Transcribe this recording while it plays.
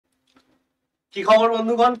কি খবর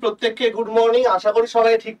বন্ধুগণ, প্রত্যেককে গুড মর্নিং। আশা করি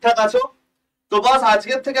সবাই ঠিকঠাক আছো। তো বাস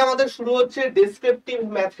আজকের থেকে আমাদের শুরু হচ্ছে ডেসক্রিপটিভ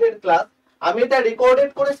ম্যাথের ক্লাস। আমি এটা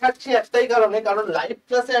রেকর্ডেড করে ছাড়ছি একটাই কারণে, কারণ লাইভ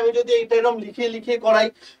ক্লাসে আমি যদি এইটা এরকম লিখে লিখে করাই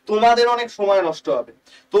তোমাদের অনেক সময় নষ্ট হবে।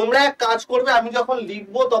 তোমরা এক কাজ করবে, আমি যখন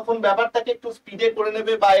লিখবো তখন ব্যাপারটাকে একটু স্পিডে করে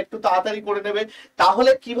নেবে বা একটু তাড়াতাড়ি করে নেবে,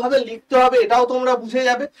 তাহলে কিভাবে লিখতে হবে এটাও তোমরা বুঝে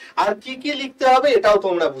যাবে, আর কি কি লিখতে হবে এটাও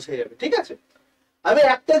তোমরা বুঝে যাবে। ঠিক আছে, আমি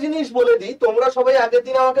একটা জিনিস বলে দিই, তোমরা সবাই আগের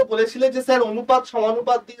দিন আমাকে বলেছিলে যে স্যার অনুপাত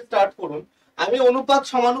সমানুপাত দিয়ে স্টার্ট করুন। আমি অনুপাত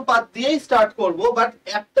সমানুপাত দিয়েই স্টার্ট করব, বাট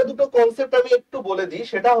একটা দুটো কনসেপ্ট আমি একটু বলে দিই।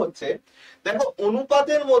 সেটা হচ্ছে, দেখো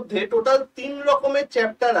অনুপাতের মধ্যে টোটাল 3 রকমের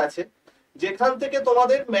চ্যাপ্টার আছে যেখান থেকে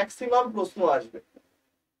তোমাদের ম্যাক্সিমাম প্রশ্ন আসবে।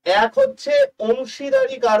 এক হচ্ছে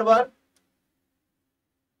অংশীদারি কারবার।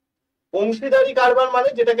 অংশীদারি কারবার মানে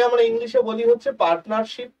যেটাকে আমরা ইংলিশে বলি হচ্ছে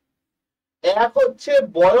পার্টনারশিপ। এক হচ্ছে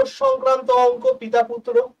বয়স সংক্রান্ত অঙ্ক, পিতা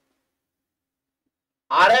পুত্র।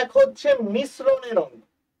 আর এক হচ্ছে মিশ্রণের অঙ্ক।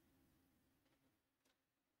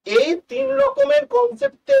 এই 3 রকমের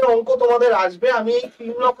কনসেপ্টের অঙ্ক তোমাদের আসবে। আমি এই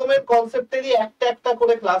 3 রকমের কনসেপ্টেরই একটা একটা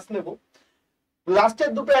করে ক্লাস নেব। লাস্টের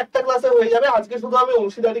দুটো একটা ক্লাসে হয়ে যাবে। আজকে শুধু আমি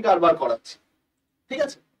অংশীদারি কারবার করাচ্ছি। ঠিক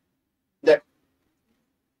আছে, দেখো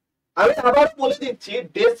আমি আবার বলে দিচ্ছি,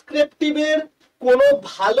 ডেসক্রিপটিভের কোনো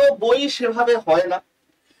ভালো বই সেভাবে হয় না।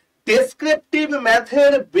 ডেসক্রিপটিভ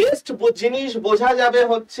ম্যাথের বেস্ট জিনিস বোঝা যাবে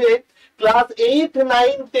হচ্ছে ক্লাস 8,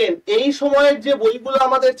 9, 10 এই সময়ের যে বইগুলো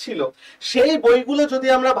আমাদের ছিল, সেই বইগুলো যদি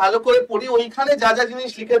আমরা ভালো করে পড়ি, ওইখানে যা যা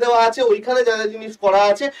জিনিস লিখে দেওয়া আছে, ওইখানে যা যা জিনিস করা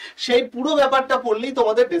আছে, সেই পুরো ব্যাপারটা পড়লেই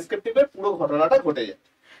তোমাদের ডেসক্রিপটিভের পুরো ঘটনাটা ঘটে যায়।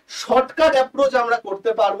 শর্টকাট অ্যাপ্রোচ আমরা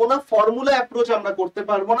করতে পারবো না, ফর্মুলা অ্যাপ্রোচ আমরা করতে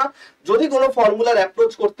পারবো না। যদি কোনো ফর্মুলার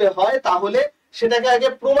অ্যাপ্রোচ করতে হয় তাহলে সেটাকে আগে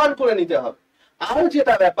প্রমাণ করে নিতে হবে। আর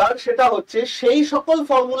যেটা ব্যাপার সেটা হচ্ছে, সেই সকল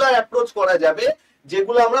ফর্মুলার অ্যাপ্রোচ করা যাবে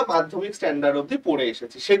যেগুলো আমরা মাধ্যমিক স্ট্যান্ডার্ড অবধি পড়ে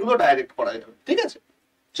এসেছি, সেগুলো ডাইরেক্ট করা যাবে। ঠিক আছে,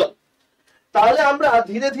 চল তাহলে আমরা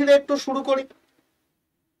ধীরে ধীরে একটু শুরু করি।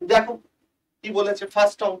 দেখো কি বলেছে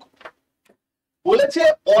ফার্স্ট অঙ্ক। বলেছে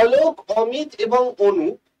অলোক, অমিত এবং অনু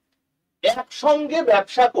একসঙ্গে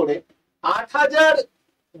ব্যবসা করে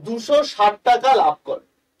 8,260 টাকা লাভ করে।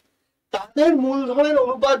 তাদের মূলধনের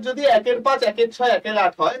অনুপাত যদি 1/5, 1/6,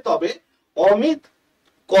 1/8 হয়, তবে অমিত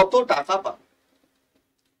কত টাকা পাবে?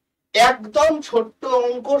 একদম ছোট্ট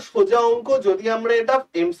অঙ্ক, সোজা অঙ্ক। যদি আমরা এটা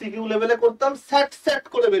এমসিকিউ লেভেলে করতাম, স্যাট স্যাট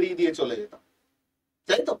করে বেরিয়ে দিয়ে চলে যেতাম,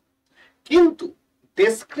 তাই তো? কিন্তু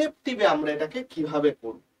ডেসক্রিপটিভে আমরা এটাকে কিভাবে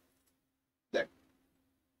করব? দেখো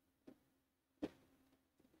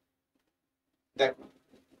দেখো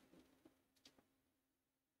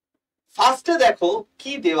ফার্স্টে দেখো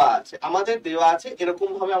কি দেওয়া আছে। আমাদের দেওয়া আছে এরকম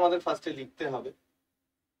ভাবে, আমাদের ফার্স্টে লিখতে হবে।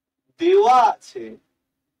 দেওয়া আছে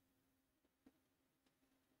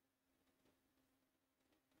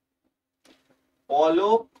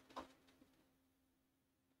অলোক,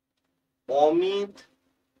 অমিত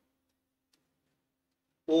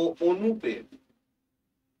ও অনুপের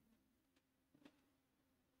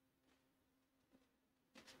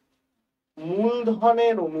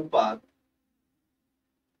মূলধনের অনুপাত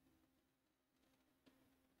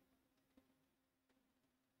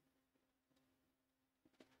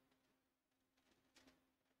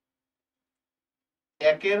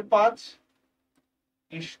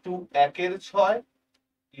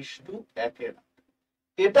 1/5:1/6:1।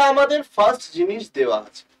 এটা আমাদের ফার্স্ট জিনিস দেওয়া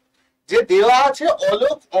আছে, যে দেওয়া আছে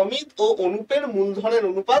অলোক, অমিত ও অনুপের মূলধনের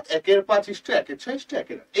অনুপাত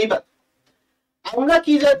 1/5:1/6:1। এইবার আমরা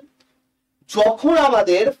কি জানি, যখন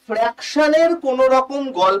আমাদের ফ্র্যাকশনের কোন রকম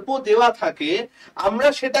গল্প দেওয়া থাকে, আমরা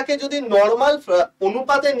সেটাকে যদি নরমাল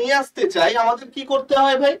অনুপাতে নিয়ে আসতে চাই, আমাদের কি করতে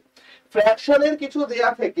হয় ভাই? ফ্র্যাকশনের কিছু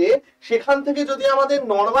দেয়া থেকে সেখান থেকে যদি আমাদের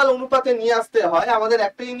নরমাল অনুপাতে নিয়ে আসতে হয়, আমাদের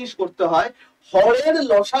একটা জিনিস করতে হয়, হরের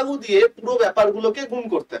লসাগু দিয়ে পুরো ব্যাপারগুলোকে গুণ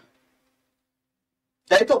করতে হয়,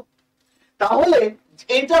 তাই তো? তাহলে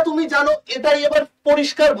এটা তুমি জানো, এটাই এবার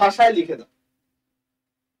পরিষ্কার ভাষায় লিখে দাও।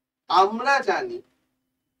 আমরা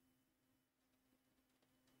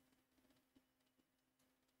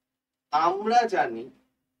জানি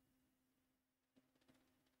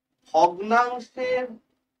ভগ্নাংশের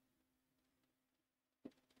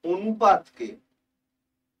অনুপাতকে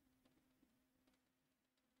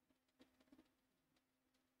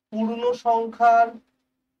পূর্ণ সংখ্যার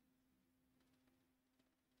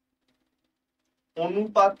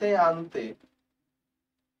অনুপাতে আনতে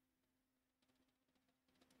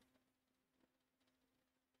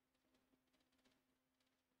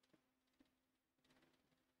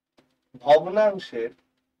ভগ্নাংশের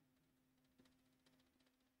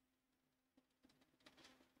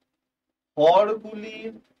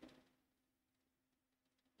হরগুলির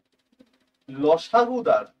লসাগু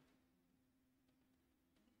দ্বারা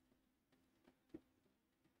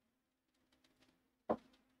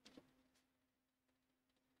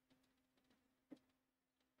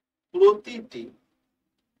প্রতিটি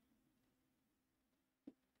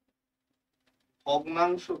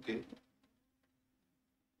ভগ্নাংশকে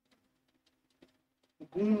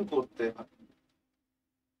গুণ করতে হয়।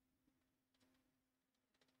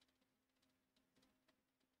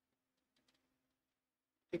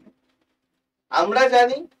 আমরা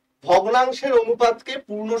জানি ভগ্নাংশের অনুপাতকে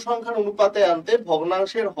পূর্ণ সংখ্যার অনুপাতে আনতে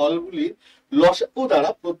ভগ্নাংশের হলগুলির লসাগু দ্বারা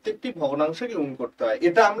প্রত্যেকটি ভগ্নাংশকে গুণ করতে হয়,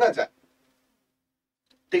 এটা আমরা জানি।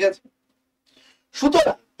 ঠিক আছে,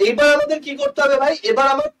 সুতরাং এবার আমাদের কি করতে হবে ভাই, এবার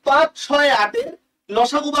আমার 5, 6, 8 এর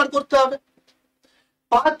লসাগু বার করতে হবে।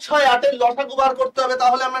 5, 6, 8 এর লসাগু বার করতে হবে।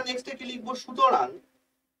 তাহলে আমরা নেক্সটে কি লিখবো, সুতরাং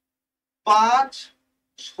 5,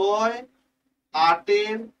 6, 8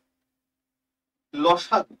 এর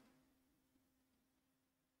লসাগু,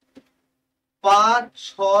 5,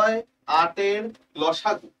 6, 8 এর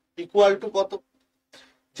লসাগু ইকুয়াল টু কত?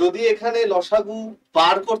 যদি এখানে লসাগু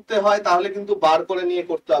বার করতে হয় তাহলে কিন্তু বার করে নিয়ে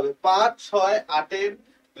করতে হবে। 5, 6, 8 এর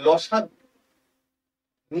লসাগু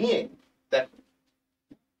নিয়ে দেখো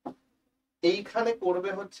এইখানে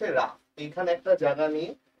করবে হচ্ছে রাফ, এইখানে একটা জায়গা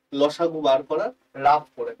নিয়ে লসাগু বার করার রাফ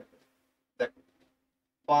করে দেবে। দেখো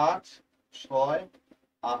 5, 6,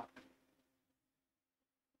 8,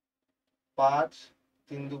 5,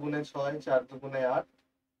 3 দুগুণে 6, 4 দুগুণে 8,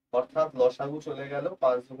 অর্থাৎ লসাগু চলে গেল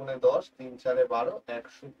 5 দুগুণে 10, 3 4 12,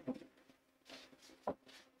 120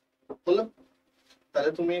 হলো।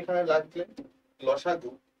 তাহলে তুমি এখানে লাগলে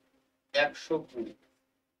লসাগু 120,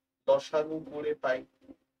 লসাগু করে পাই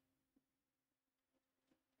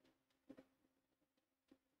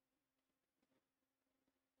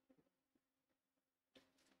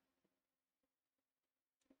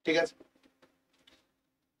ঠিক আছে।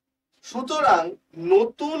 সুতরাং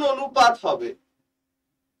নতুন অনুপাত হবে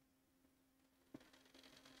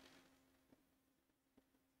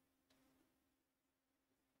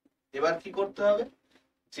এবার কি করতে হবে,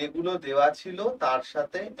 যেগুলো দেওয়া ছিল তার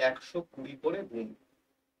সাথে 120 করে গুণ।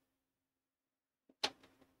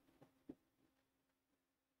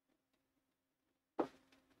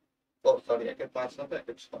 ও সরি, 1 এর 5 না তো 1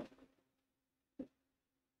 এর 6,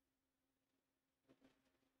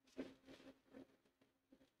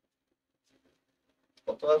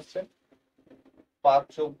 কত আসছে 5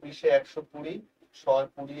 24 120, 6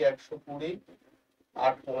 20 120,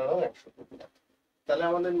 8 15 120। তাহলে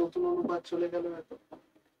আমাদের নতুন অনুপাত চলে গেল এত।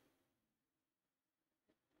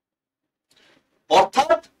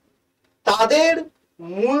 অর্থাৎ তাদের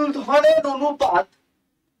মূলধনের অনুপাত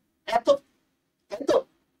এত এত,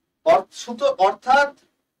 অর্থাৎ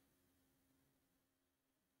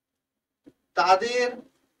তাদের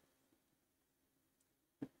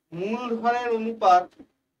মূলধনের অনুপাত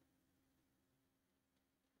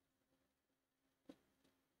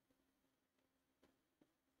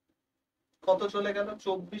কত চলে গেল,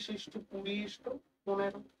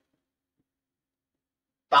 24:20:15।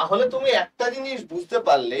 তাহলে তুমি একটা জিনিস বুঝতে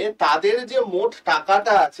পারলে, তাদের যে মোট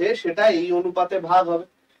টাকাটা আছে সেটা এই অনুপাতে ভাগ হবে।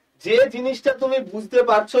 যে জিনিসটা তুমি বুঝতে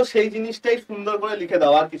পারছো সেই জিনিসটাই সুন্দর করে লিখে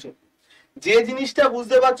দাও, আর কিছু। যে জিনিসটা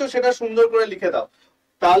বুঝতে পারছো সেটা সুন্দর করে লিখে দাও।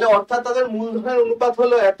 তাহলে অর্থাৎ তাদের মূলধনের অনুপাত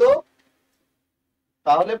হলো এত।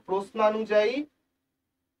 তাহলে প্রশ্নানুযায়ী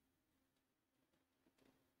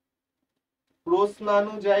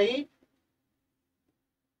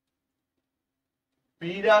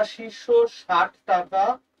 8260 টাকা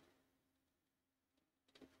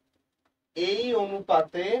এই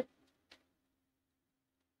অনুপাতে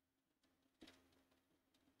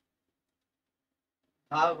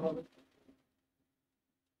ভাগ হবে।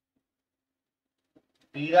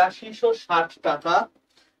 8260 টাকা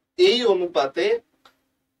এই অনুপাতে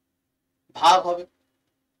ভাগ হবে।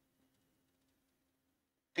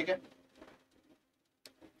 ঠিক আছে,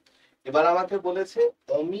 এবার আমাকে বলেছে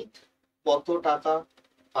অমিত কত টাকা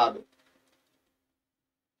পাবে।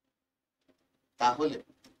 তাহলে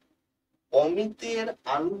অমিতের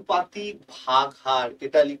আনুপাতিক ভাগ হার,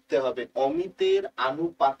 এটা লিখতে হবে। অমিতের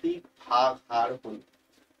আনুপাতিক ভাগ হার হল,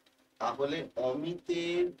 তাহলে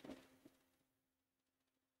অমিতের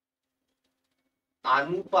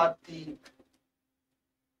আনুপাতিক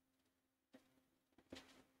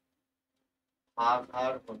ভাগ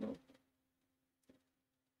হার হল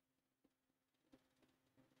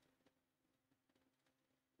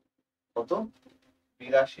কত,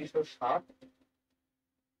 8260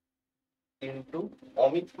 ইন্টু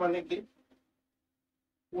অমিত মানে কি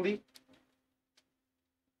 20,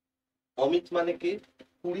 অমিত মানে কি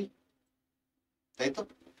 20, তাই তো।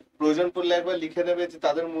 প্রয়োজন পড়লে একবার লিখে নেবে যে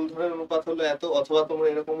তাদের মূলধনের অনুপাত হলো এত, অথবা তোমরা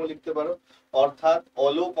এরকমও লিখতে পারো, অর্থাৎ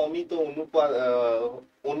অলোক অমিত অনুপাত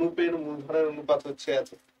অনুপের মূলধনের অনুপাত হচ্ছে এত।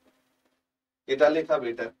 এটা লেখাবে,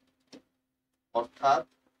 এটা অর্থাৎ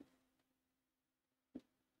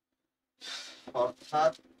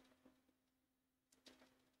অর্থাৎ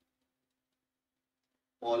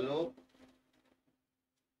পলক,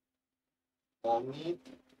 অমিত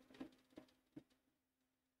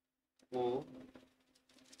ও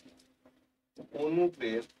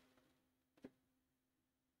অনুপের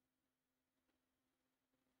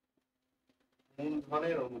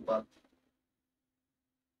মূলধনের অনুপাত।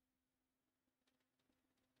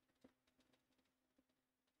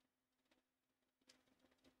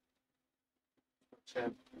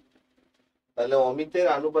 তাহলে অমিতের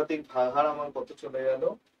আনুপাতিক ভাগহার আমার কত চলে গেল,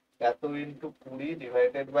 এত ইন্টু 20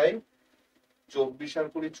 ডিভাইডেড বাই 24 আর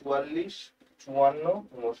 20 44, 54,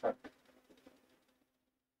 59,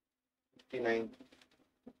 59।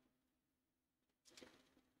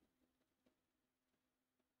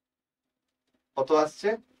 কত আসছে?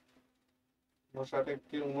 59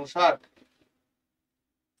 একটি 59,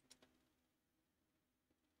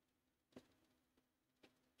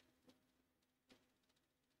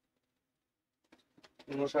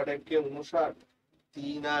 59 একটি 59,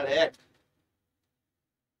 3 আর 1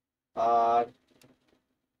 আর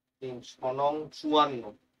 3, 6 নং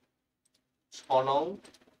 54, 6 নং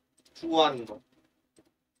 54,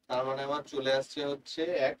 তার মানে আমার চলে আসছে হচ্ছে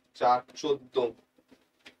 1 4 14,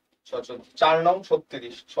 4 নং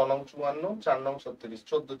 36, 6 নং 54, 4 নং 36,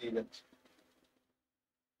 14 দিয়ে যাচ্ছে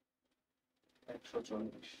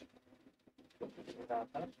 140।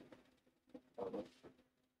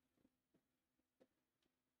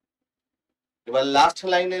 এবার লাস্ট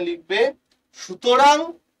লাইনে লিখবে সুতরাং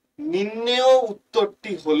নির্ণেয়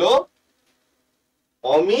উত্তরটি হলো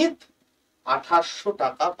অমিত 2800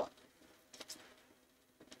 টাকা পায়।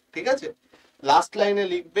 ঠিক আছে, লাস্ট লাইনে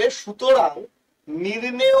লিখবে সুতরাং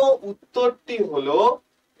নির্ণেয় উত্তরটি হলো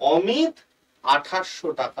অমিত 2800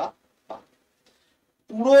 টাকা পায়।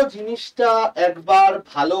 পুরো জিনিসটা একবার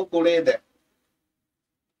ভালো করে দেখ।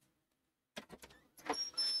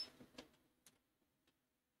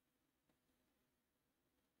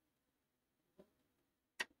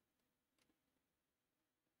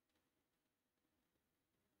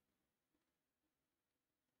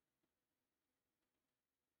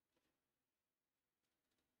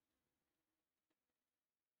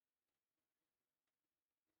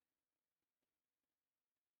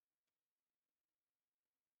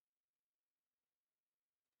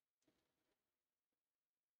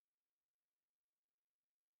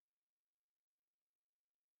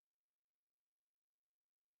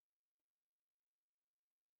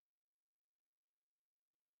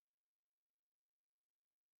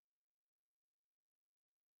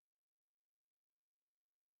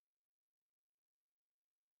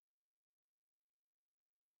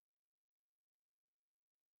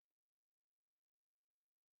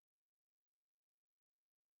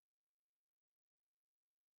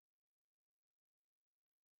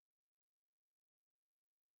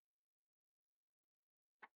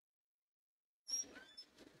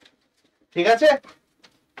 ঠিক আছে,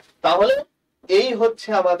 তাহলে এই হচ্ছে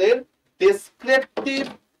আমাদের ডেসক্রিপটিভ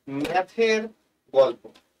ম্যাথের গল্প।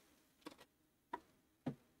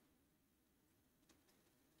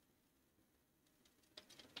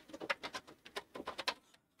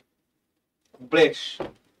 বেশ,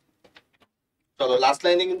 চলো লাস্ট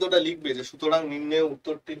লাইনে কিন্তু ওটা লিখবে যে সুতরাং নির্ণেয়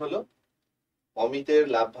উত্তরটি হলো অমিতের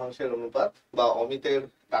লাভ্যাংশের অনুপাত বা অমিতের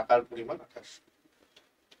টাকার পরিমাণ 2800।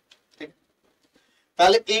 ঠিক,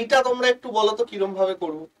 তাহলে এইটা তোমরা একটু বলো তো কিরম ভাবে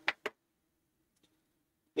করবো,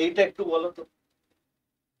 এইটা একটু বলো তো।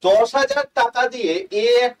 10,000 টাকা দিয়ে এ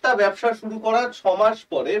একটা ব্যবসা শুরু করার 6 মাস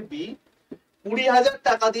পরে বি 20,000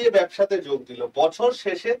 টাকা দিয়ে ব্যবসাতে যোগ দিল, বছর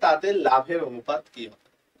শেষে তাদের লাভের অনুপাত কি হবে?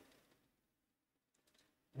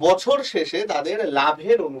 বছর শেষে তাদের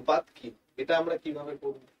লাভের অনুপাত কি, এটা আমরা কিভাবে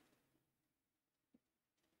করব?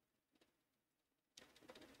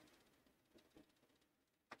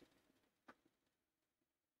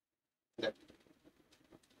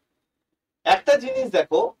 একটা জিনিস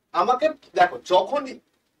দেখো, আমাকে দেখো যখন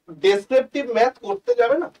ডেসক্রিপটিভ ম্যাথ করতে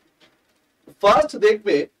যাবে না, ফার্স্ট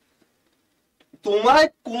দেখবে তোমায়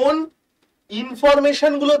কোন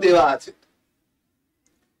ইনফরমেশন গুলো দেওয়া আছে,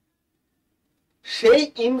 সেই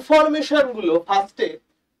ইনফরমেশন গুলো ফার্স্টে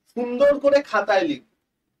সুন্দর করে খাতায় লিখবে।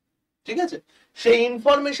 ঠিক আছে, সেই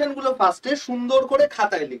ইনফরমেশন গুলো ফার্স্টে সুন্দর করে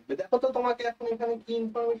খাতায় লিখবে। দেখো তো তোমাকে এখন এখানে কি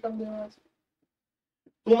ইনফরমেশন দেওয়া আছে।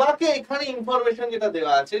 তোমাকে এখানে ইনফরমেশন যেটা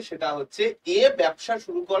দেওয়া আছে সেটা হচ্ছে এ ব্যবসা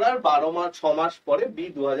শুরু করার 6 মাস পরে বি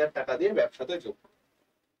 2000 টাকা দিয়ে ব্যবসাতে যোগ।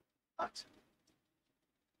 আচ্ছা,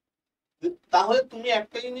 তাহলে তুমি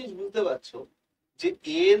একটা জিনিস বুঝতে পারছো যে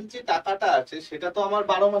এর যে টাকাটা আছে সেটা তো আমার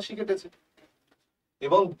 12 মাসই কেটেছে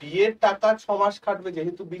এবং বি এর টাকা 6 মাস কাটবে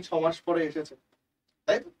যেহেতু বি 6 মাস পরে এসেছে,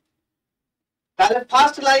 তাই তো? তাহলে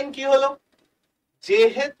ফার্স্ট লাইন কি হলো,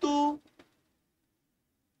 যেহেতু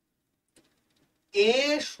এ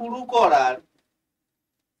শুরু করার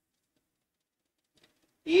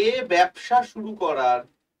ব্যবসা শুরু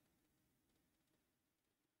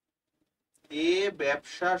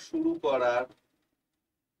করার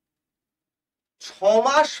 6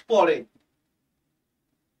 মাস পরে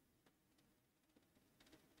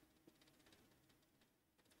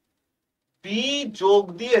বি যোগ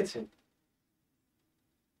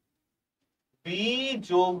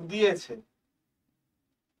দিয়েছে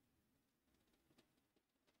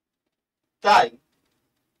তাই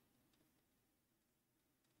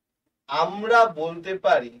আমরা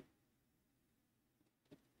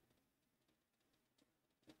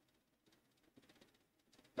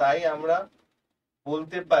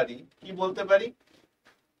বলতে পারি কি বলতে পারি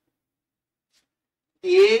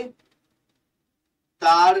এ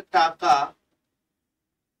তার টাকা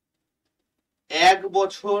 1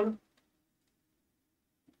 বছর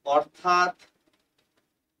অর্থাৎ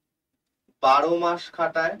 12 মাস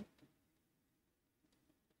খাটায়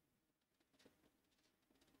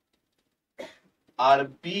আর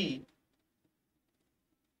বি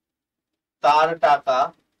তার টাকা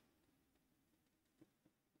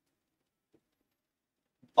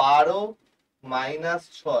 12 -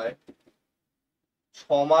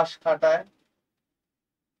 6 মাস খাটায়।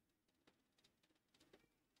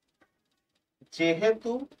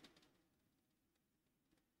 যেহেতু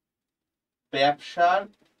ব্যবসার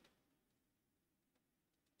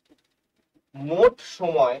মোট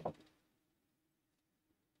সময়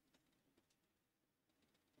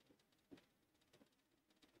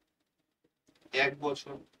 1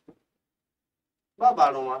 বছর বা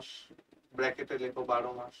 12 মাস, ব্র্যাকেটে লেখো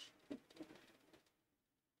 12 মাস,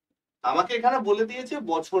 আমাকে এখানে বলে দিয়েছে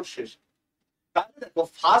বছর শেষ। তাহলে দেখো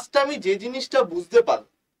ফার্স্ট আমি যে জিনিসটা বুঝতে পারলাম,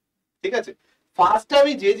 ঠিক আছে,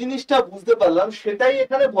 সেটাই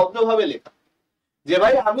এখানে ভদ্রভাবে লেখা, যে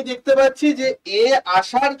ভাই আমি দেখতে পাচ্ছি যে এ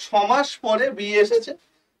আসার 6 মাস পরে বি এসেছে,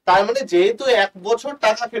 তার মানে যেহেতু 1 বছর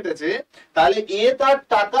টাকা কেটেছে, তাহলে এ তার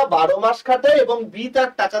টাকা 12 মাস খাটায় এবং বি তার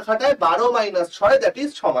টাকা খাটায় 12 - 6, দ্যাট ইজ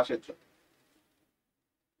 6 মাসের জন্য।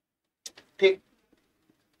 ঠিক,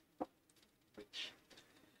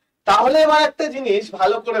 তাহলে এবার একটা জিনিস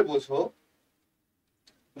ভালো করে বোঝো,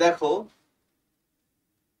 দেখো,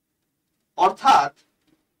 অর্থাৎ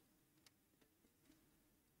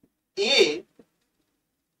এ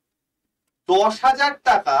 10,000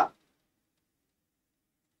 টাকা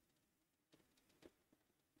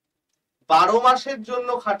 12 মাসের জন্য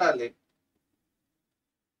খাটালে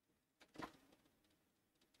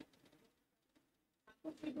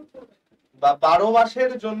বা 12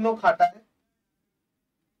 মাসের জন্য খাটায়,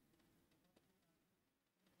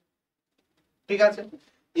 ঠিক আছে,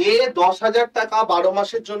 এ 10,000 টাকা 12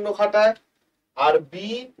 মাসের জন্য খাটায় আর বি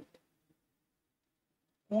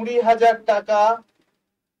 20,000 টাকা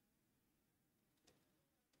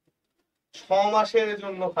 6 মাসের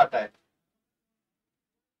জন্য খাটায়।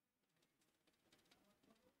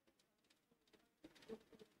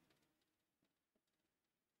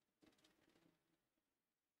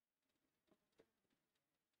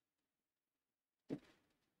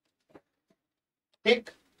 ঠিক,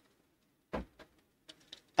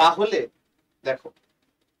 তাহলে দেখো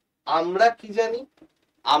আমরা কি জানি,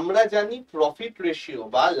 আমরা জানি প্রফিট রেশিও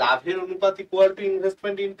বা লাভের অনুপাত equal to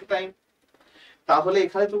investment into time. তাহলে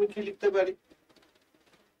এখানে তুমি কি লিখতে পারি,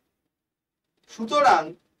 সুতরাং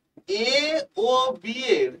এ ও বি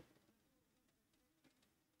এর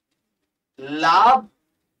লাভ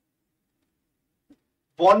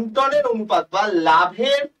বন্টনের অনুপাত বা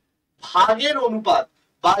লাভের ভাগের অনুপাত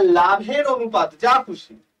বা লাভের অনুপাত, যা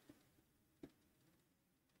খুশি,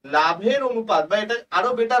 লাভের অনুপাত, বা এটা আরো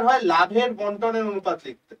বেটার হয় লাভের বন্টনের অনুপাত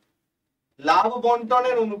লিখতে, লাভ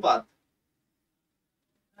বন্টনের অনুপাত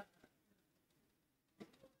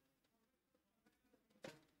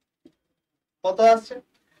কত আসছে,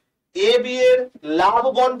 এ বি এর লাভ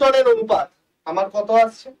বন্টনের অনুপাত আমার কত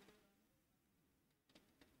আসছে,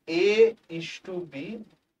 এ is to B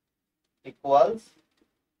equals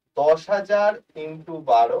 10,000 into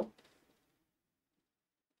 12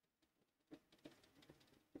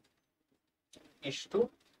 is to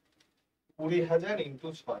 20,000 into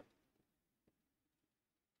 6,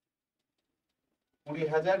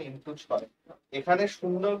 20,000 into 6। এখানে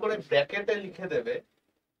সুন্দর করে ব্র্যাকেটে লিখে দেবে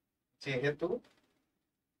যেহেতু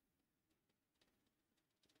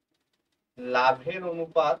লাভের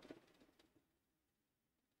অনুপাত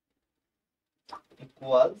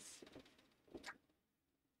ইকুয়ালস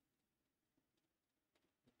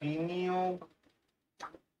বিনিয়োগ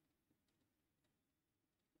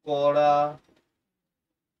করা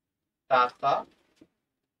টাকা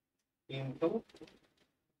ইনটু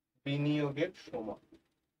বিনিয়োগের সময়।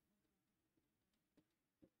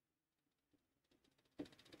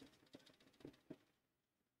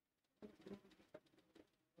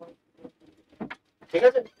 ঠিক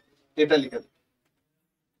আছে, এটা লিখে দেব।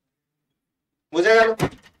 বোঝা গেল?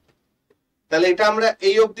 তাহলে এটা আমরা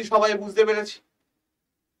এই অবধি সবাই বুঝতে পেরেছি।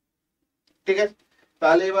 ঠিক আছে,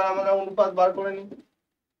 তাহলে এবার আমরা অনুপাত বার করে নিই।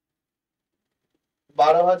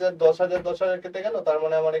 12,000 10,000 10,000 কেটে গেল, তার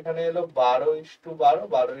মানে আমার এখানে এলো 12:12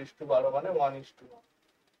 12:12 মানে 1:1।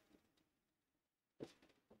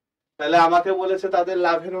 তাহলে আমাকে বলেছে তাদের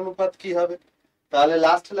লাভের অনুপাত কি হবে, তাহলে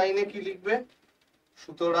লাস্ট লাইনে কি লিখবে,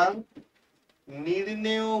 সুতরাং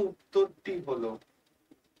নির্ণেয় উত্তরটি হলো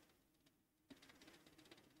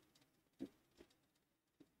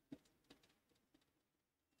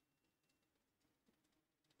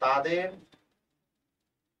তাদের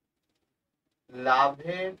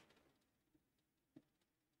লাভের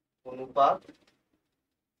অনুপাত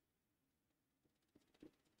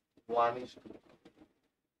 1:2।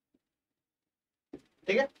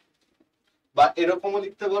 ঠিক আছে, বা এরকমও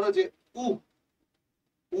লিখতে পারো যে উ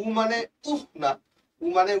উ মানে উহ না, উ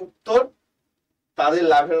মানে উত্তর, তাদের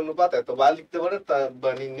লাভের অনুপাত এত, বা লিখতে পারো বা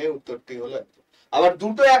নির্ণয় উত্তরটি হলো এত। আবার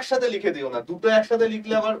দুটো একসাথে লিখে দিও না, দুটো একসাথে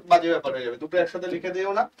লিখলে আবার বাজে ব্যাপার হয়ে যাবে, দুটো একসাথে লিখে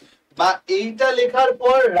দিও না। বা এইটা লেখার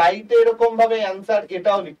পর রাইটে এরকম ভাবে অ্যান্সার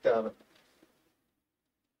এটাও লিখতে হবে।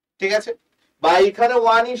 ঠিক আছে, বা এখানে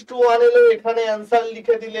 1:1 এলো, এখানে অ্যান্সার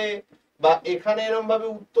লিখে দিলে বা এখানে এরকম ভাবে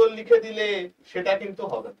উত্তর লিখে দিলে সেটা কিন্তু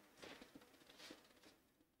হবে না।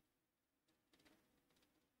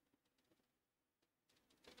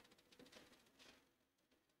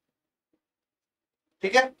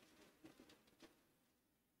 ঠিক আছে,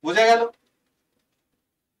 বোঝা গেল?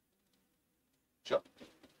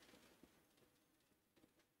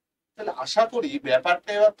 তাহলে আশা করি ব্যাপারটা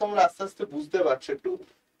এবার তোমরা আস্তে আস্তে বুঝতে পারছো, একটু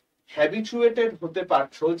হ্যাবিচুয়েটেড হতে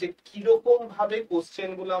পারছো যে কিরকম ভাবে কোশ্চেন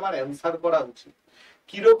গুলো আমার অ্যান্সার করা উচিত,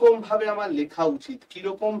 কিরকম ভাবে আমার লেখা উচিত,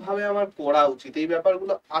 কিরকম ভাবে আমার পড়া উচিত, এই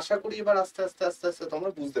ব্যাপারগুলো আশা করি এবার আস্তে আস্তে আস্তে আস্তে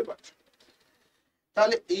তোমরা বুঝতে পারছো।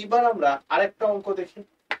 তাহলে এইবার আমরা আরেকটা অঙ্ক দেখি,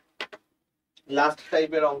 লাস্ট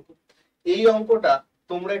টাইপের অঙ্ক। এই অঙ্কটা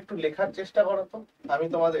তোমরা একটু লেখার চেষ্টা করো তো, আমি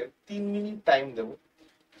তোমাদের 3 মিনিট টাইম দেবো।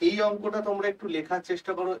 এই অঙ্কটা তোমরা একটু লেখার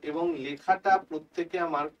চেষ্টা করো এবং লেখাটা প্রত্যেকে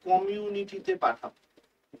আমার কমিউনিটিতে পাঠাও।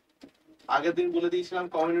 আগের দিন বলে দিয়েছিলাম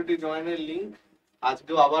কমিউনিটি জয়েনের লিংক,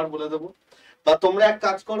 আজকেও আবার বলে দেবো। বা তোমরা এক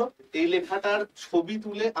কাজ করো, এই লেখাটার ছবি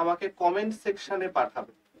তুলে আমাকে কমেন্ট সেকশনে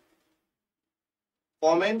পাঠাবে,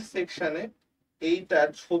 কমেন্ট সেকশনে এইটার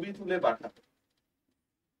ছবি তুলে পাঠাবে।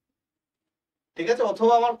 ঠিক আছে,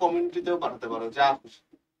 অথবা আমার কমিউনিটিতেও পাঠাতে পারো, যা খুশি।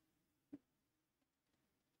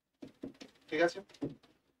 ঠিক আছে,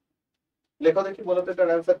 লেখো দেখি, বলো তো এটার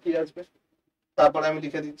অ্যান্সার কি আসবে, তারপরে আমি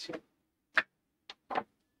লিখে দিচ্ছি।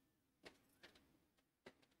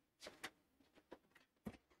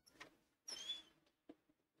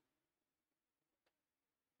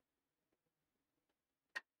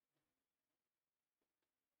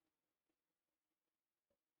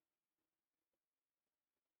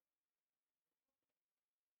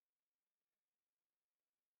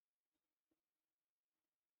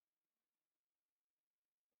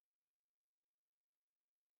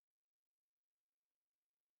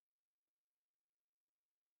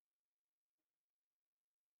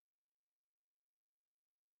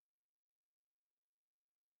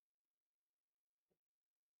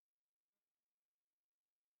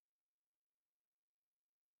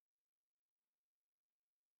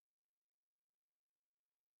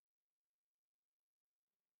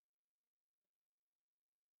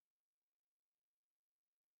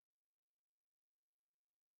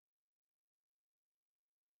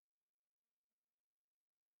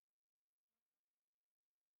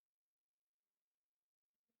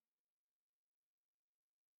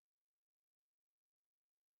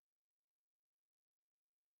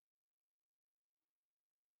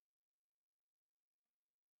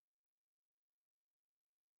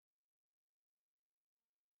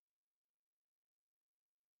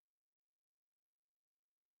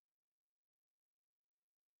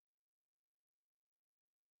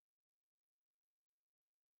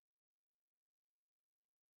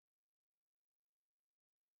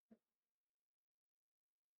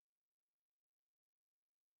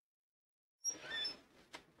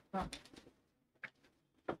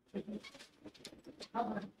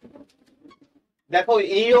 দেখো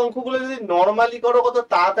এই অঙ্কগুলো যদি নর্মালি করো কত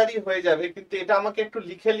তাড়াতাড়ি হয়ে যাবে, কিন্তু এটা আমাকে একটু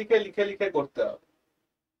লিখে লিখে লিখে লিখে করতে হবে।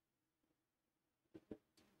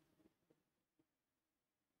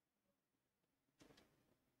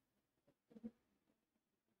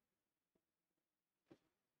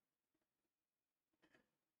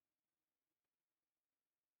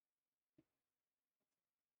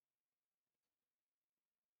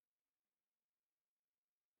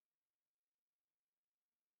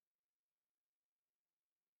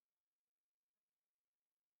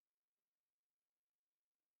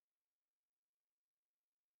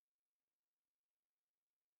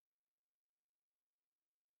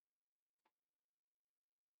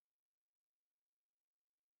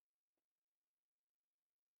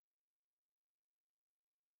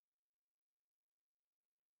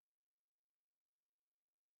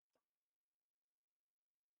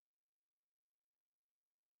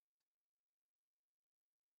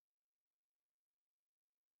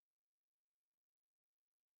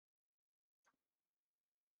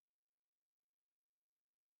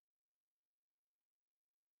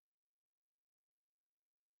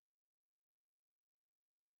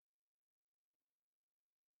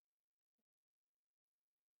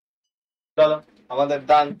 চলো আমাদের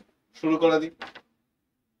ডান, শুরু করে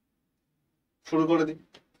দিই।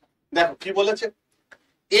 দেখো কি বলেছে,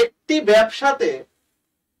 একটি ব্যবসাতে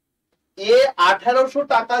এ 1800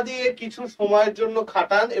 টাকা দিয়ে কিছু সময়ের জন্য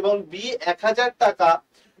খাটান এবং বি 1000 টাকা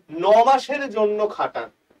 9 মাসের জন্য খাটান।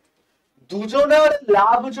 দুজনের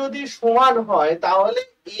লাভ যদি সমান হয় তাহলে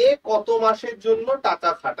এ কত মাসের জন্য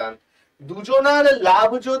টাকা খাটান। দুজনের লাভ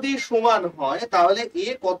যদি সমান হয় তাহলে এ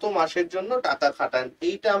কত মাসের জন্য টাকা খাটান,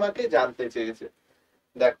 এইটা আমাকে জানতে চেয়েছে।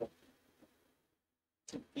 দেখো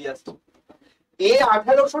এ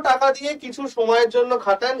 1800 টাকা দিয়ে কিছু সময়ের জন্য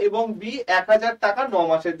খাটান এবং বি 1000 টাকা 9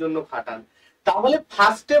 মাসের জন্য খাটান। তাহলে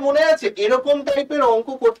ফার্স্টে মনে আছে এরকম টাইপের অঙ্ক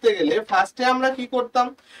করতে গেলে ফার্স্টে আমরা কি করতাম,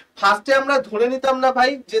 ফার্স্টে আমরা ধরে নিতাম না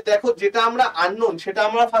ভাই যে দেখো যেটা আমরা আননোন সেটা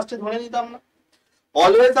আমরা ফার্স্টে ধরে নিতাম না,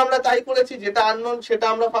 অলওয়েজ আমরা তাই করেছি, যেটা আননোন সেটা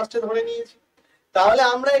আমরা ফার্স্টে ধরে নিয়েছি। তাহলে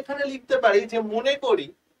আমরা এখানে লিখতে পারি যে মনে করি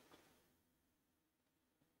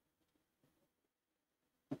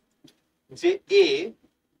যে এ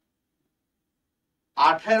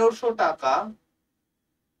 1800 টাকা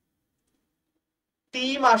টি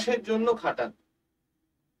মাসের জন্য খাটান।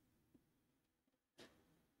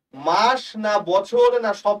 মাস না বছর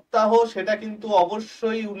না সপ্তাহ সেটা কিন্তু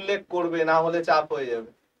অবশ্যই উল্লেখ করবে, না হলে চাপ হয়ে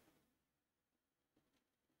যাবে।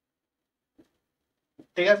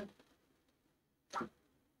 ঠিক আছে,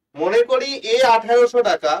 মনে করি এ 1800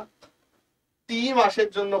 টাকা 3 মাসের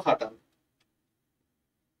জন্য খাটান।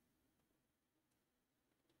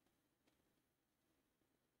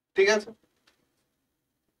 ঠিক আছে,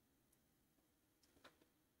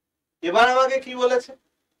 এবার আমাকে কি বলেছে,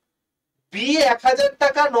 বি 1000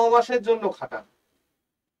 টাকা 9 মাসের জন্য খাটান।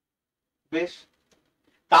 বেশ,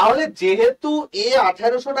 তাহলে যেহেতু এ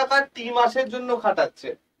 1800 টাকা 3 মাসের জন্য খাটাচ্ছে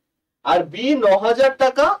আর বি 9000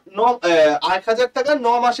 টাকা 1000 টাকা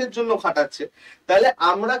 9 মাসের জন্য খাটাচ্ছে, তাহলে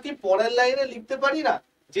আমরা কি পরের লাইনে লিখতে পারি না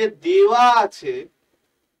যে দেওয়া আছে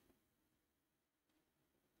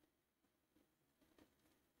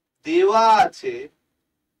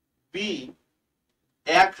বি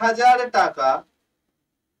 1000 টাকা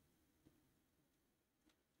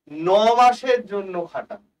 9 মাসের জন্য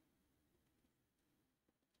খাটান।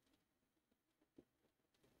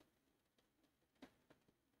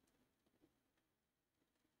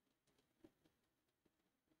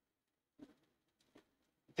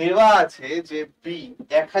 দেওয়া আছে যে বি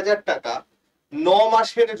 1000 টাকা 9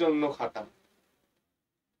 মাসের জন্য খাটান।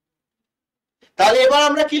 তাহলে এবার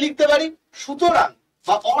আমরা কি লিখতে পারি, সুতরাং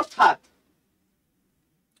বা অর্থাৎ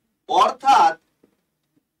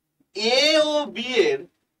এ ও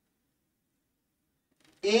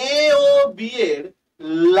বি এর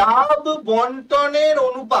লাভ বন্টনের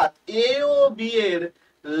অনুপাত, এ ও বি এর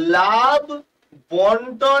লাভ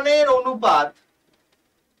বন্টনের অনুপাত,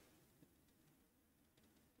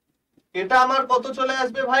 এটা আমার কত চলে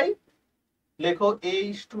আসবে ভাই, লেখো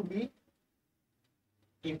A/B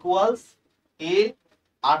ইকুয়ালস এ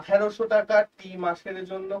 1800 টাকা টি মাসের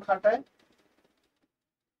জন্য খাটায়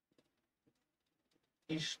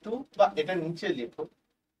ইস্টু, বা এটা নিচে লিখো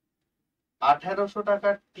 1800 টাকা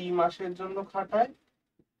টি মাসের জন্য খাটায়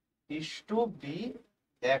ইস্টু বি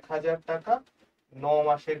 1000 টাকা 9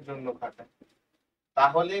 মাসের জন্য খাটায়।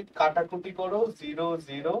 তাহলে কাটাকুটি করো 0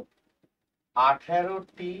 0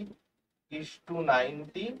 18t ইস্টু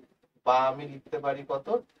 90, বা আমি লিখতে পারি কত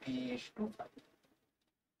টি ইস্টু 5।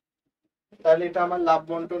 তাহলে এটা আমার লাভ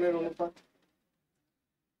বন্টনের অনুপাত।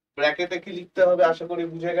 ব্র্যাকেটে কি লিখতে হবে আশা করি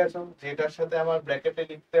বুঝে গেছো, যেটার সাথে আমার ব্র্যাকেটে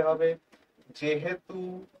লিখতে হবে যেহেতু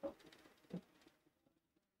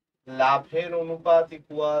লাভের অনুপাত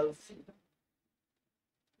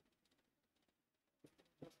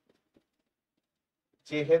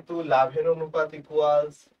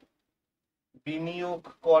ইকুয়ালস বিনিয়োগ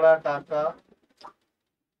করা টাকা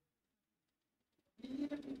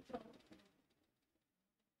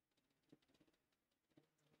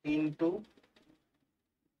ইনটু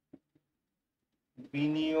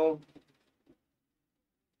বিনিয়োগের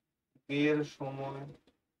সময়।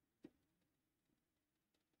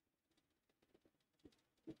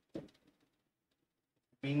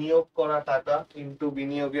 বিনিয়োগ করা টাকা ইনটু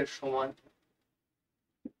বিনিয়োগের সময়।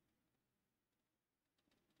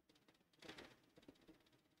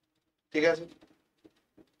 ঠিক আছে,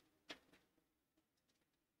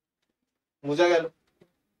 বোঝা গেল।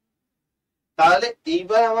 তাহলে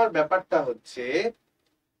এইবার আমার ব্যাপারটা হচ্ছে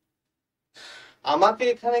আমাকে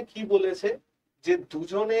এখানে কি বলেছে যে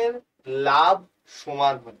দুজনের লাভ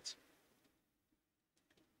সমান হচ্ছে।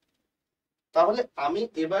 তাহলে আমি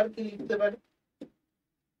এবার কি লিখতে পারি,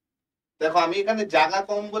 দেখো আমি এখানে জায়গা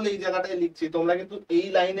কম বলে এই জায়গাটায় লিখছি, তোমরা কিন্তু এই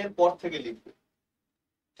লাইনের পর থেকে লিখবে।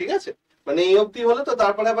 ঠিক আছে, মানে এই অবধি হলে তো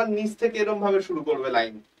তারপরে আবার নিচ থেকে এরকম ভাবে শুরু করবে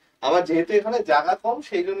লাইন, আমার যেহেতু এখানে জায়গা কম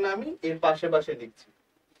সেই জন্য আমি এর পাশে পাশে লিখছি।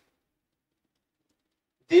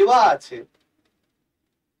 দেওয়া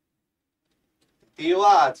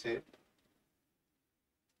আছে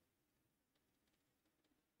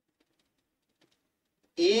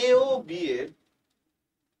এ ও বি এর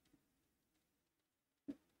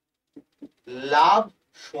লাভ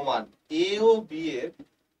সমান, এ ও বি এর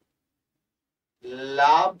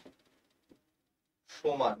লাভ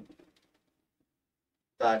সমান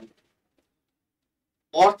তার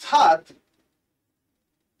অর্থাৎ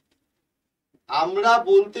আমরা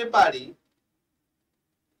বলতে পারি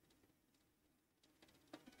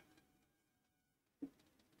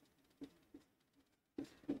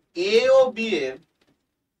এ ও বি এর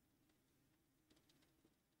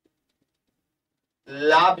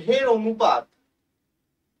লাভের অনুপাত,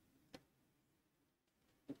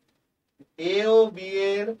 এ ও বি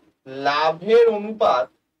এর লাভের অনুপাত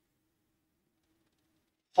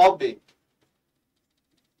হবে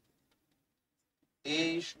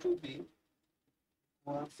A:B।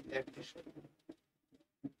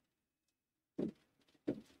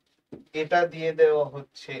 এটা দিয়ে দেওয়া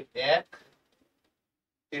হচ্ছে 1,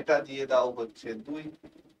 এটা দিয়ে দাও হচ্ছে 2।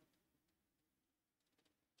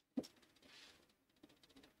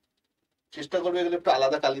 চেষ্টা করবে এগুলো একটু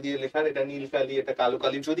আলাদা কালি দিয়ে লেখার, এটা নীল কালি, এটা কালো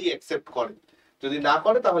কালি, যদি অ্যাকসেপ্ট করে। যদি না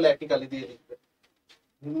করে তাহলে একই কালি দিয়ে লিখবে,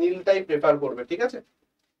 নীলটাই প্রেফার করবে, ঠিক আছে?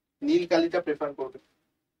 নীল কালিটা প্রেফার করবে।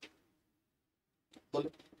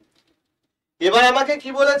 এবার আমাকে কি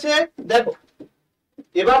বলেছে দেখো,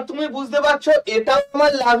 এবার তুমি বুঝতে পারছো এটাও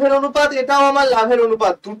আমার লাভের অনুপাত, এটাও আমার লাভের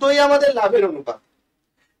অনুপাত, দুটোই আমাদের লাভের অনুপাত।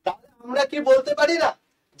 তাহলে আমরা কি বলতে পারি না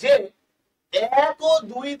যে 1 ও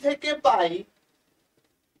 2 থেকে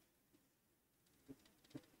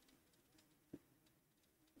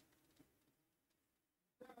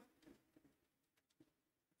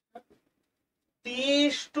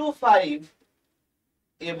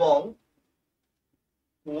এবং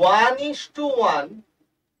 1:1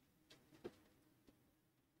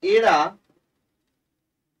 এরা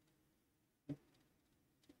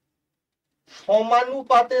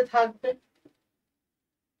সমানুপাতে থাকবে।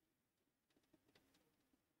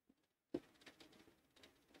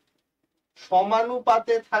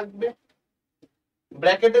 সমানুপাতে থাকবে,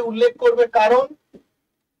 ব্র্যাকেটে উল্লেখ করবে কারণ,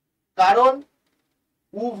 কারণ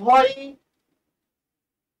উভয়ই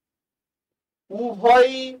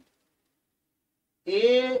এ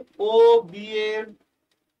ও বি এর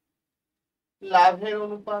লাভের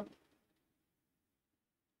অনুপাত,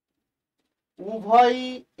 উভয়ই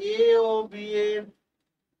এ ও বি এর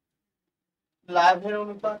লাভের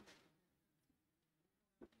অনুপাত।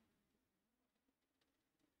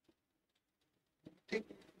 ঠিক,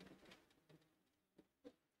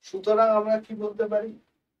 সুতরাং আমরা কি বলতে পারি,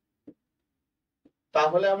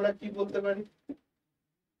 তাহলে আমরা কি বলতে পারি,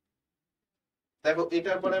 দেখো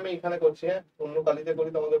এটার পরে আমি এখানে করছি, হ্যাঁ অন্য কালিতে করি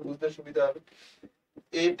তোমাদের বুঝতে সুবিধা হবে।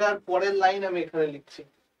 এটার পরের লাইন আমি এখানে লিখছি,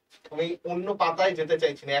 আমি অন্য পাতায় যেতে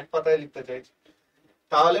চাইছি না, এক পাতায় লিখতে চাইছি।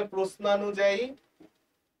 তাহলে প্রশ্নানুযায়ী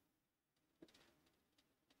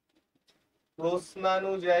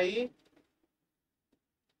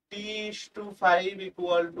T:5 =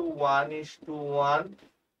 1:1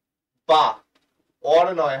 বা অর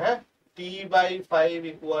নয়, হ্যাঁ T/5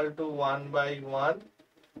 = 1/1,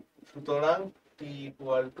 সুতরাং T =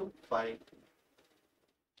 5,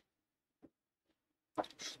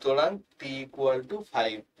 সুতরাং T =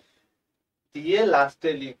 5 দিয়ে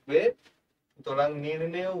লাস্টে লিখবে। সুতরাং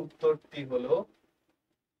নির্ণেয় উত্তরটি হলো,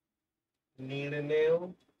 নির্ণেয়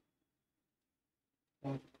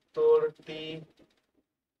উত্তরটি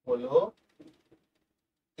হলো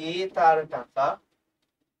এ তার টাকা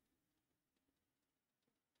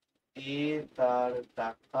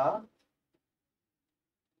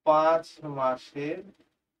 5 মাসের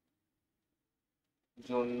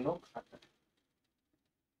জন্য খাটায়,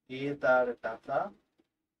 এ তার টাকা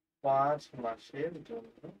 5 মাসের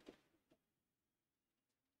জন্য।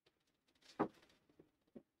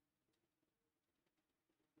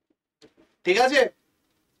 ঠিক আছে,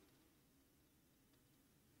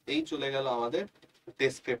 এই চলে গেল আমাদের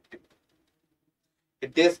ডেসক্রিপটিভ।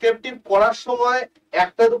 ডেসক্রিপটিভ করার সময়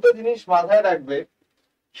একটা দুটো জিনিস মাথায় রাখবে,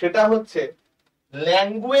 সেটা হচ্ছে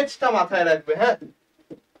ল্যাঙ্গুয়েজটা মাথায় রাখবে। হ্যাঁ,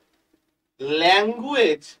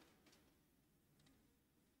 ল্যাঙ্গুয়েজ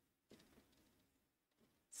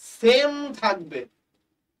সেম থাকবে,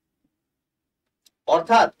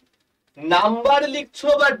 অর্থাৎ নাম্বার লিখছো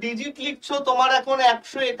বা ডিজিট লিখছো, তোমার এখন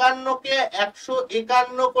 151 কে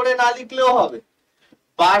 151 করে না লিখলেও হবে,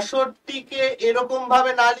 62 কে এরকম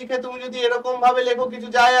ভাবে না লিখে তুমি যদি এরকম ভাবে লেখো কিছু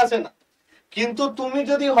যায় আসে না। কিন্তু তুমি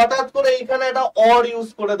যদি হঠাৎ করে এখানে একটা অর ইউজ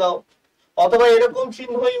করে দাও, অথবা এরকম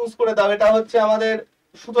চিহ্ন ইউজ করে দাও, এটা হচ্ছে আমাদের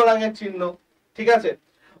সুতরাংয়ের চিহ্ন, ঠিক আছে,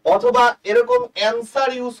 অথবা এরকম অ্যান্সার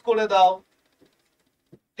ইউজ করে দাও,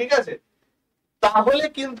 ঠিক আছে, তাহলে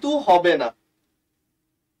কিন্তু হবে না।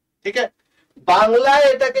 ঠিক আছে, বাংলায়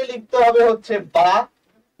এটাকে লিখতে হবে হচ্ছে বা,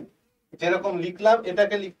 যেরকম লিখলাম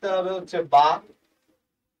এটাকে লিখতে হবে হচ্ছে বা,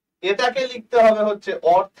 এটাকে লিখতে হবে হচ্ছে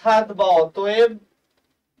অর্থাৎ বা অতএব,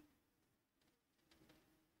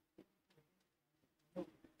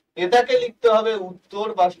 এটাকে লিখতে হবে উত্তর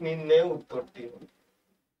বা নির্ণয় উত্তরটি।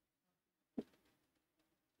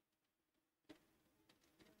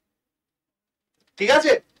 ঠিক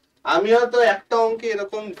আছে, আমি হয়তো একটা অঙ্কে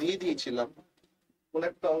এরকম দিয়ে দিয়েছিলাম, কোন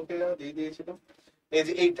একটা অঙ্কে দিয়ে দিয়েছিলাম, এই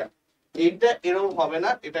যে এইটা, এইটা এরকম হবে না,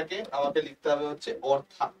 এটাকে আমাকে লিখতে হবে হচ্ছে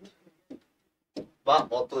অর্থাৎ বা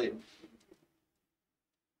অতএব।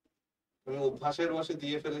 আমি অভ্যাসের বসে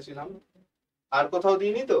দিয়ে ফেলেছিলাম, আর কোথাও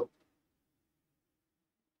দিইনি তো,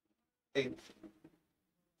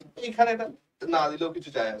 এইখানে এটা না দিলেও কিছু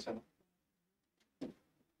যায় আসে না।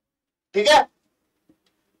 ঠিক আছে,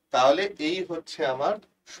 তাহলে এই হচ্ছে আমার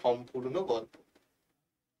সম্পূর্ণ গল্প,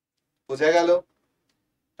 বোঝা গেল?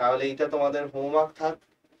 তাহলে এইটা তোমাদের হোমওয়ার্ক থাক,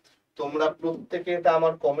 তোমরা প্রত্যেকে এটা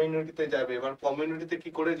আমার কমিউনিটিতে যাবে। এবার কমিউনিটিতে কি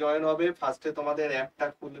করে জয়েন হবে? ফার্স্টে তোমাদের অ্যাপটা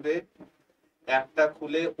খুলবে, অ্যাপটা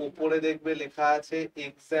খুলে উপরে দেখবে লেখা আছে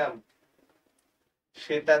এক্সাম,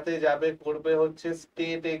 সেটাতে যাবে, করবে হচ্ছে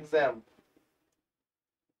state exam,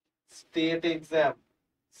 state exam,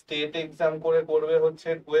 state exam করে করবে হচ্ছে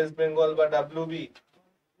ওয়েস্ট বেঙ্গল বা ডাব্লিউবি।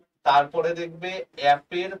 তারপরে দেখবে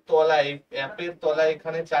অ্যাপের তলায়, অ্যাপের তলায়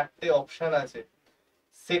এখানে 4টে অপশন আছে।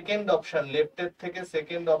 সেকেন্ড অপশন, লেফটের থেকে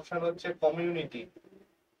সেকেন্ড অপশন হচ্ছে কমিউনিটি।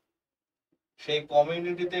 সেই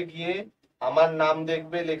কমিউনিটিতে গিয়ে আমার নাম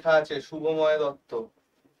দেখবে লেখা আছে শুভময় দত্ত,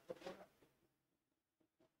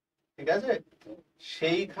 ঠিক আছে,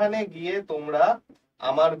 সেইখানে গিয়ে তোমরা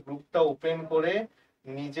আমার গ্রুপটা ওপেন করে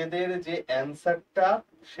নিজেদের যে অ্যানসারটা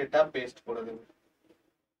সেটা পেস্ট করে দেবে,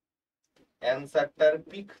 অ্যানসারটার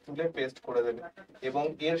পিক তুলে পেস্ট করে দেবে, এবং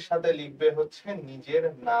এর সাথে লিখবে হচ্ছে নিজের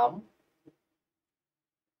নাম।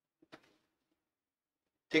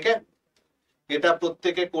 ঠিক আছে, এটা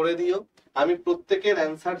প্রত্যেকে করে দিও, আমি প্রত্যেকের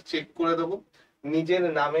অ্যানসার চেক করে দেবো। নিজের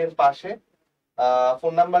নামের পাশে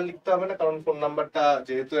ফোন নাম্বার লিখতে হবে না, কারণ ফোন নাম্বারটা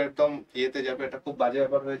যেহেতু একদম ইয়েতে যাবে, এটা খুব বাজে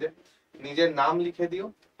ব্যাপার হয়ে যায়। নিজের নাম লিখে দিও,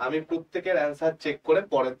 আমি প্রত্যেকের অ্যান্সার চেক করে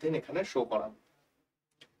পরের দিন এখানে শো করাবো।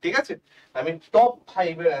 ঠিক আছে, আমি টপ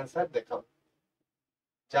 5 এর অ্যান্সার দেখাবো,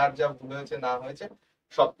 যার যা ভুল হয়েছে না হয়েছে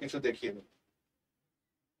সবকিছু দেখিয়ে দেবো।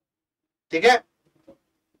 ঠিক আছে,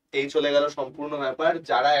 এই চলে গেল সম্পূর্ণ ব্যাপার।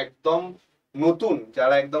 যারা একদম নতুন,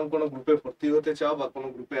 যারা একদম কোনো গ্রুপে ভর্তি হতে চাও বা কোনো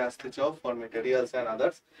গ্রুপে আসতে চাও ফর মেটেরিয়ালস এন্ড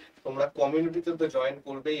আদার্স, তোমরা কমিউনিটিতে তো জয়েন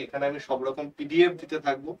করবেই, এখানে আমি সব রকম পিডিএফ দিতে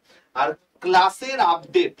থাকবো। আর ক্লাসের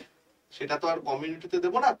আপডেট সেটা তো আর কমিউনিটিতে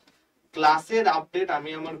দেবো না, ক্লাসের আপডেট আমি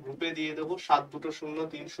আমার গ্রুপে দিয়ে দেবো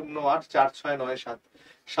 7203084697,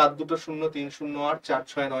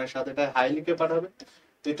 7203084697, এটা হাই লিখে পাঠাবে।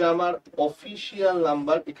 এটা আমার অফিসিয়াল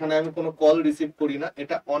নাম্বার, এখানে আমি কোনো কল রিসিভ করি না,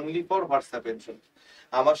 এটা অনলি ফর হোয়াটসঅ্যাপের জন্য।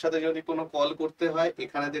 আমার সাথে যদি কোনো কল করতে হয়,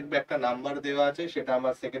 এখানে দেখবে একটা নাম্বার দেওয়া আছে, সেটা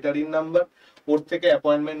আমার সেক্রেটারির নাম্বার, ওর থেকে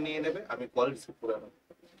অ্যাপয়েন্টমেন্ট নিয়ে নেবে, আমি কল রিসিভ করে নেবো।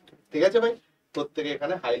 ঠিক আছে ভাই, প্রত্যেকে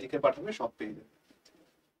এখানে হাই লিখে পাঠাবে, সব পেয়ে যাবে।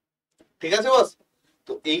 ঠিক আছে বস,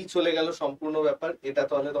 তো এই চলে গেল সম্পূর্ণ ব্যাপার, এটা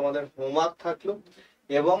তাহলে তোমাদের হোমওয়ার্ক থাকলো।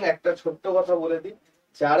 এবং একটা ছোট্ট কথা বলে দিই,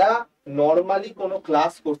 যারা নরমালি কোনো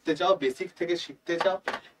ক্লাস করতে চাও, বেসিক থেকে শিখতে চাও,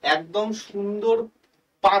 একদম সুন্দর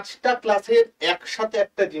 5টা ক্লাসের একসাথে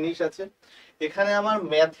একটা জিনিস আছে। এখানে আমার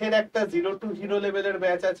ম্যাথের একটা 0 to হিরো লেভেলের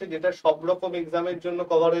ব্যাচ আছে, যেটা সব রকম এক্সামের জন্য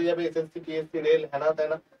কভার হয়ে যাবে, এসএসসি পিএসসি রেল হ্যানা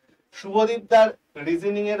ত্যানা। শুভদীপদার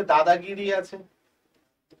রিজনিং এর দাদাগিরি আছে,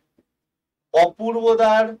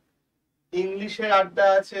 অপূর্বদার ইংলিশের আড্ডা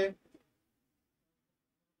আছে,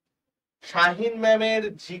 শাহিন ম্যামের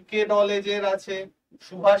জিকে নলেজের আছে,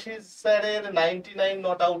 সুভাষিস স্যারের 99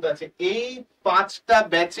 নট আউট আছে। এই 5টা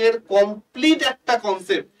ব্যাচের কমপ্লিট একটা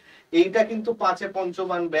কনসেপ্ট, এইটা কিন্তু 5-এ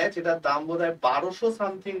পঞ্চমান ব্যাচ, এটার দাম বোধহয় 1200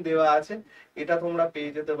 সামথিং দেওয়া আছে। এটা তোমরা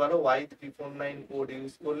পেয়ে যেতে পারো Y349 কোড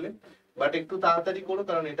ইউজ করলে, বাট একটু তাড়াতাড়ি করো,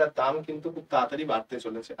 কারণ এটার দাম কিন্তু খুব তাড়াতাড়ি বাড়তে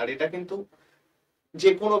চলেছে। আর এটা কিন্তু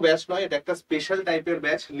যে কোনো ব্যাচ নয়, এটা একটা স্পেশাল টাইপের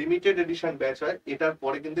ব্যাচ, লিমিটেড এডিশন ব্যাচ হয়, এটার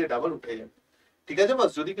পরে কিন্তু এটা আবার উঠে যাবে। ঠিক আছে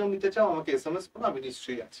বস, যদি কেউ নিতে চাও আমাকে এসএমএস করো, আমি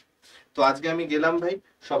নিশ্চয়ই আছি। তো আজকে আমি গেলাম ভাই,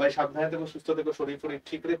 সবাই সাবধানে থেকো, সুস্থ থেকো, শরীর ফরীর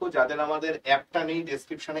ঠিক রেখো। যাদের আমাদের অ্যাপটা নেই,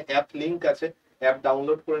 ডেসক্রিপশনে অ্যাপ লিংক আছে, অ্যাপ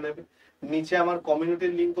ডাউনলোড করে নেবে। নিচে আমার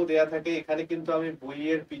কমিউনিটির লিংকও দেওয়া থাকে, এখানে কিন্তু আমি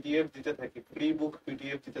বইয়ের পিডিএফ দিতে থাকি, ফ্রি বুক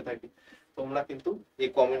পিডিএফ দিতে থাকি, তোমরা কিন্তু এই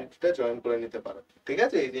কমিউনিটিটা জয়েন করে নিতে পারো। ঠিক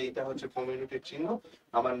আছে, এই যে এটা হচ্ছে কমিউনিটির চিহ্ন,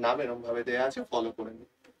 আমার নাম এরকম ভাবে দেওয়া আছে, ফলো করে নিও।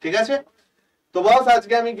 ঠিক আছে, তো বস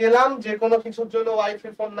আজকে আমি গেলাম, যে কোনো কিছুর জন্য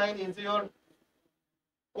Y349 ইজ ইওর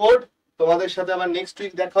কোড। তোমাদের সাথে আবার নেক্সট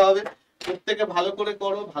উইক দেখা হবে। প্রত্যেকে ভালো করে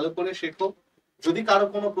করো, ভালো করে শেখো। যদি কারো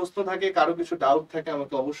কোনো প্রশ্ন থাকে, কারো কিছু ডাউট থাকে,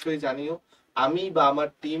 আমাকে অবশ্যই জানিও। আমি বা আমার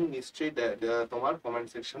টিম নিশ্চয়ই তোমার কমেন্ট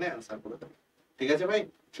সেকশনে অ্যান্সার করে দেবো। ঠিক আছে ভাই,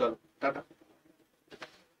 চলো টাটা।